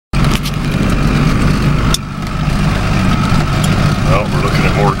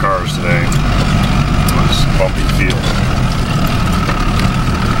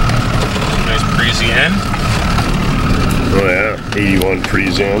81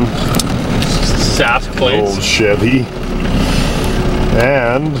 Pre-Zen. SAS plates. Old Chevy.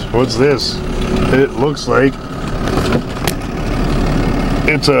 And what's this? It looks like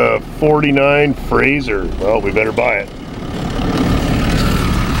it's a 49 Frazer. Well, we better buy it.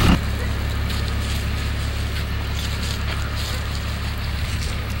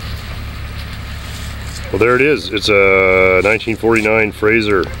 Well, there it is. It's a 1949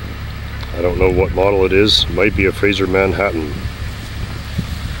 Frazer. I don't know what model it is. It might be a Frazer Manhattan.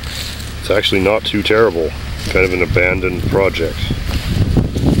 It's actually not too terrible. Kind of an abandoned project.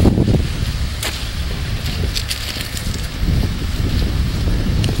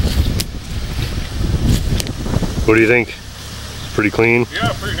 What do you think? It's pretty clean?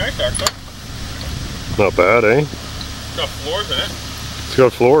 Yeah, pretty nice actually. Not bad, eh? It's got floors in it. It's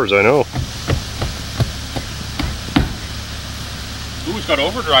got floors, I know. Ooh, it's got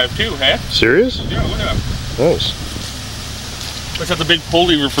overdrive too, hey? Serious? Yeah, look at that. Nice. It's got the big pull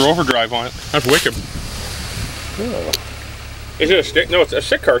lever for overdrive on it. That's wicked. Oh. Is it a stick? No, it's a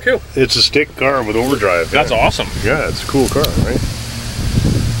stick car too. It's a stick car with overdrive. That's awesome. Yeah, it's a cool car, right?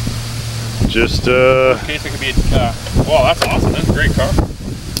 Just, In case it could be, well, that's awesome. That's a great car.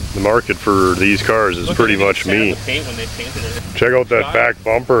 the market for these cars is pretty much me. The paint when they painted it. Check out that back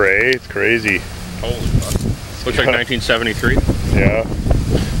bumper, eh? It's crazy. Holy fuck. Looks like 1973. Yeah.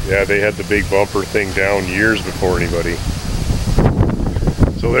 Yeah, they had the big bumper thing down years before anybody.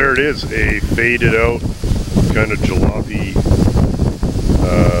 So there it is, a faded out kind of jalopy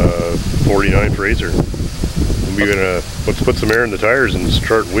 49 Frazer. We're gonna let's put some air in the tires and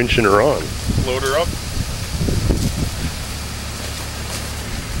start winching her on. Load her up.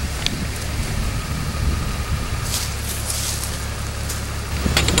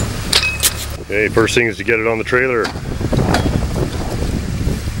 Okay, first thing is to get it on the trailer.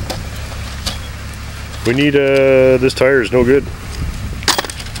 We need this tire is no good,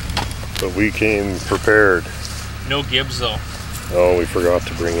 but we came prepared. No Gibbs though. Oh, we forgot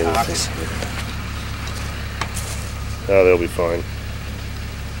to bring anything. Oh, they'll be fine.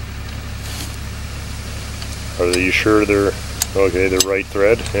 Are you sure they're okay? They're right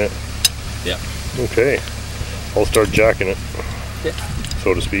thread. Yeah. Yeah. Okay. I'll start jacking it. Yeah.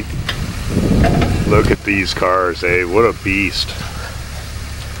 So to speak. Look at these cars, eh? What a beast.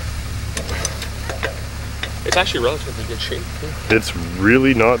 It's actually relatively good shape too. It's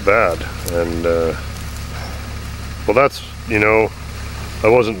really not bad. And well, that's, you know, I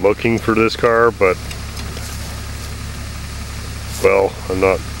wasn't looking for this car, but well, I'm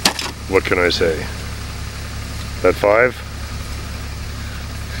not, what can I say? Is that 5?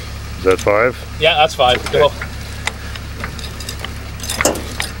 Is that 5? Yeah, that's 5. Okay. Go.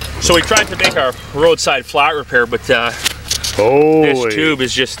 So we tried to make our roadside flat repair, but this tube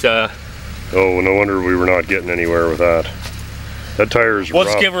is just oh, no wonder we were not getting anywhere with that. That tire is rough.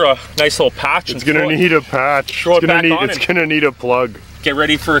 Let's give her a nice little patch. It's gonna need a patch. Throw it back on. It's gonna need a plug. Get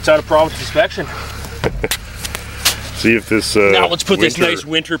ready for its out of province inspection. See if this now let's put this nice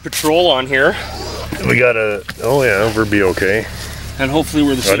winter patrol on here. We gotta, oh yeah, we'll be okay. And hopefully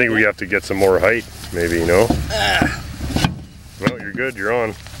we're the same. I think we have to get some more height, maybe, you know? Well, you're good, you're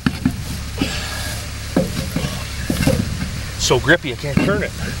on. So grippy, I can't turn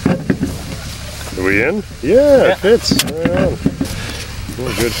it. Are we in? Yeah, it fits. Right on.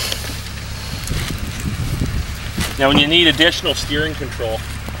 Oh, good. Now when you need additional steering control.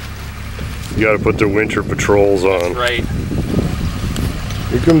 You gotta put the winter patrols on. Right.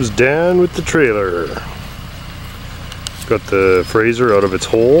 Here comes Dan with the trailer. Got the Frazer out of its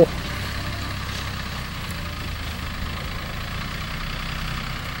hole.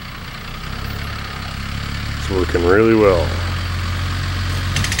 It's working really well.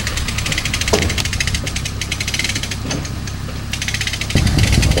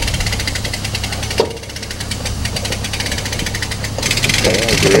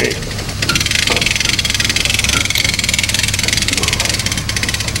 Oh, great.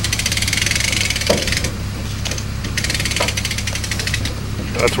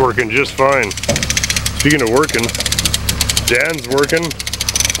 That's working just fine. Speaking of working, Dan's working.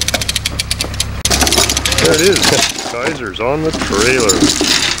 There it is. Kaiser's on the trailer.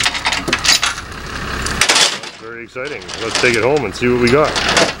 Very exciting. Let's take it home and see what we got.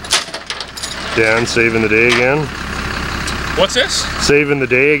 Dan saving the day again. What's this? Saving the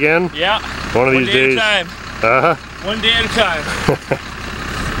day again? Yeah. One of these days. One day at a time. Uh-huh. One day at a time.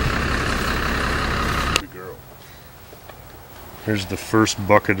 Good girl. Here's the first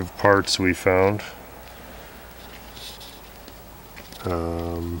bucket of parts we found.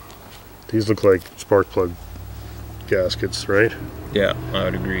 These look like spark plug gaskets, right? Yeah, I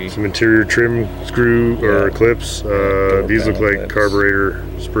would agree. Some interior trim screw or clips. These look like clips. carburetor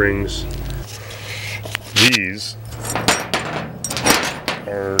springs. These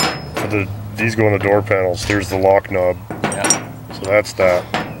are these go on the door panels. There's the lock knob. Yeah. So that's that.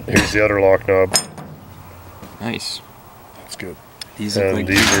 Here's the other lock knob. Nice. That's good. These look like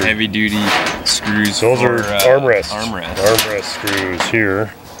heavy duty screws. Those are armrest armrest screws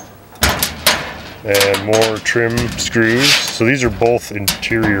here. And more trim screws. So these are both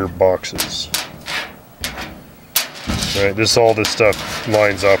interior boxes. Right, all this stuff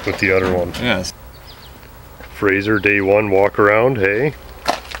lines up with the other one. Yes. Frazer day one walk around, hey?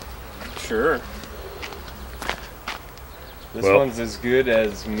 Sure. This one's as good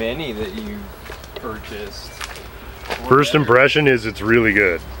as many that you purchased. First impression is it's really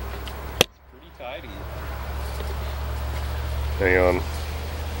good. Pretty tidy. Hang on.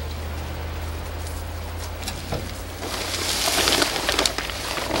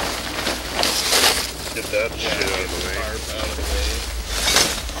 Get that shit out of the way.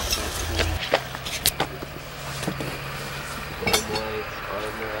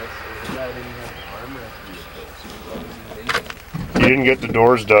 You didn't get the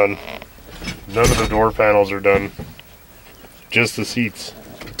doors done. None of the door panels are done. Just the seats.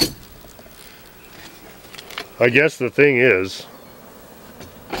 I guess the thing is,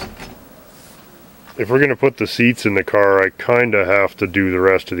 if we're going to put the seats in the car, I kind of have to do the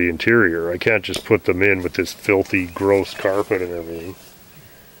rest of the interior. I can't just put them in with this filthy, gross carpet and everything.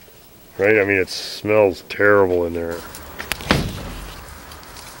 Right? I mean, it smells terrible in there.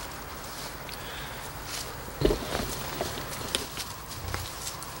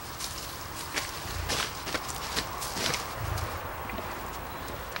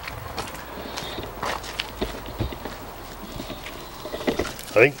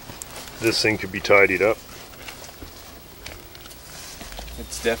 I think this thing could be tidied up.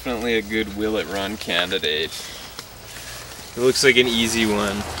 It's definitely a good will it run candidate. It looks like an easy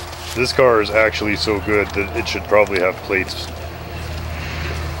one. This car is actually so good that it should probably have plates.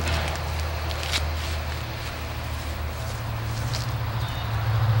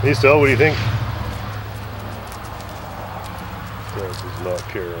 Hey Stella, what do you think? This does not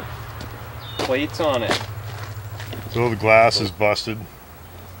care. Plates on it. So the glass is busted.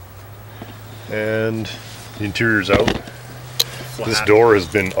 And the interior's out. Flat. This door has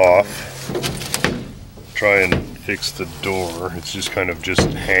been off. Try and fix the door. It's just kind of just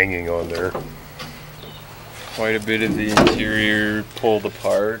hanging on there. Quite a bit of the interior pulled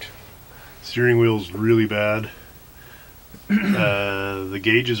apart. Steering wheel's really bad. The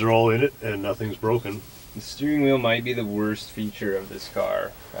gauges are all in it and nothing's broken. The steering wheel might be the worst feature of this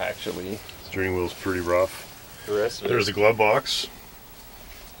car, actually. Steering wheel's pretty rough. The rest of There's a glove box.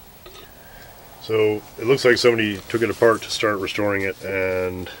 So it looks like somebody took it apart to start restoring it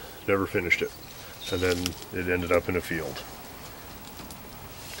and never finished it. And then it ended up in a field.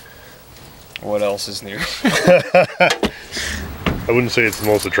 What else is new? I wouldn't say it's the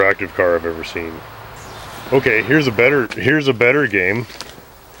most attractive car I've ever seen. Okay, here's a better game.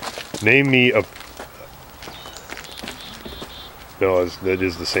 Name me a... No, that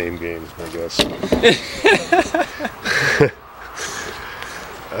is the same game, I guess.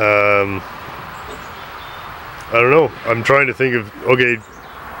 I don't know. I'm trying to think of... Okay,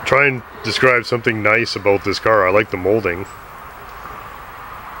 try and describe something nice about this car. I like the molding.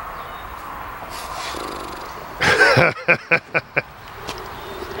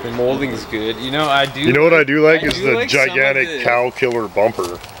 The molding's good. You know, I do. You know what I do like I is do the like gigantic cow killer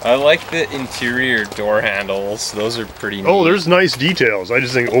bumper. I like the interior door handles. Those are pretty neat. Oh, there's nice details. I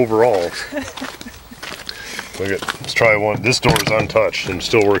just think overall. Look at, let's try one. This door is untouched and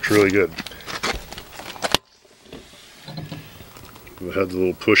still works really good. It had the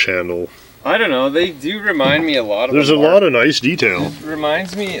little push handle. I don't know. They do remind me a lot of. There's a lot of nice detail. It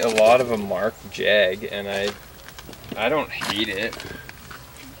reminds me a lot of a Mark Jag, and I don't hate it.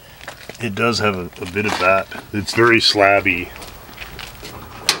 It does have a bit of that. It's very slabby. It's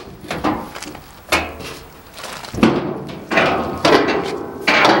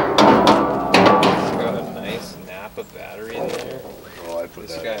got a nice Napa battery in there. Oh, I put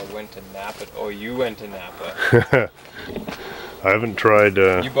this that. guy went to Napa. Oh, you went to Napa. I haven't tried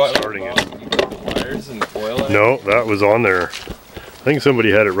starting it. You bought the wires and the coil? No, that was on there. I think somebody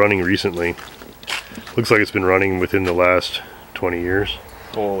had it running recently. Looks like it's been running within the last 20 years.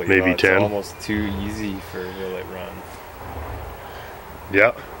 Holy maybe God, 10. It's almost too easy for will it run.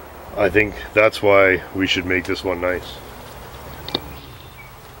 Yeah, I think that's why we should make this one nice.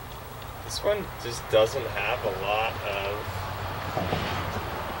 This one just doesn't have a lot of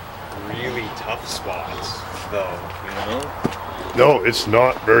really tough spots. though, you know? No, it's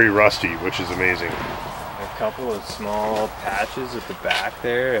not very rusty, which is amazing. A couple of small patches at the back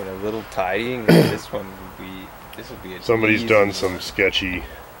there and a little tidying. This one will be a Somebody's easy done some one. sketchy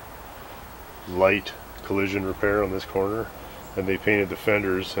light collision repair on this corner, and they painted the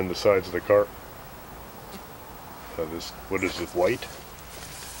fenders and the sides of the car. What is it, white?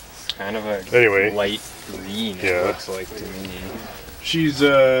 It's kind of a Anyway, light green, yeah. it looks like to me.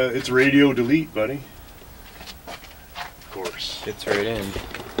 It's radio delete, buddy. Of course. Fits right in.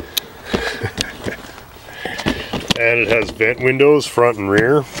 And it has vent windows, front and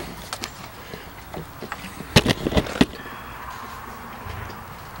rear.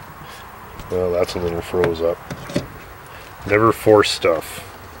 Well, that's a little froze up. Never force stuff.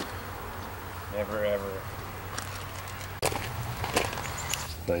 Never ever.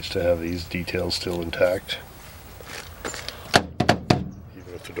 Nice to have these details still intact.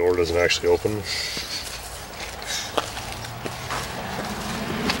 Even if the door doesn't actually open.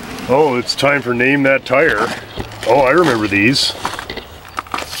 Oh, it's time for Name That Tire. Oh, I remember these.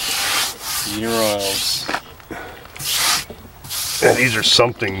 Beater oils. And these are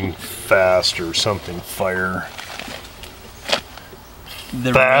something fast or something fire.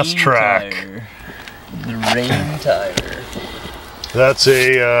 The Fast rain track. Tire. The rain tire. That's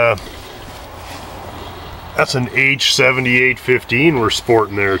an H7815 we're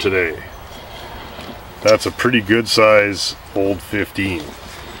sporting there today. That's a pretty good size old 15.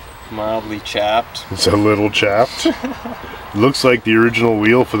 Mildly chapped. It's a little chapped. Looks like the original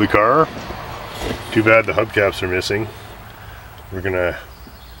wheel for the car. Too bad the hubcaps are missing. We're gonna,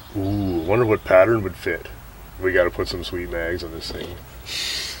 wonder what pattern would fit. We gotta put some sweet mags on this thing.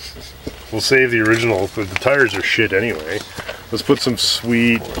 We'll save the original, but the tires are shit anyway. Let's put some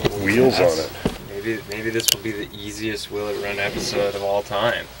sweet wheels on it. Maybe this will be the easiest Will It Run episode of all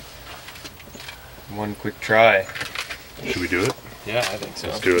time. One quick try. Should we do it? Yeah, I think so.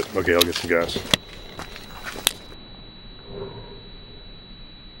 Let's do it. Okay, I'll get some gas.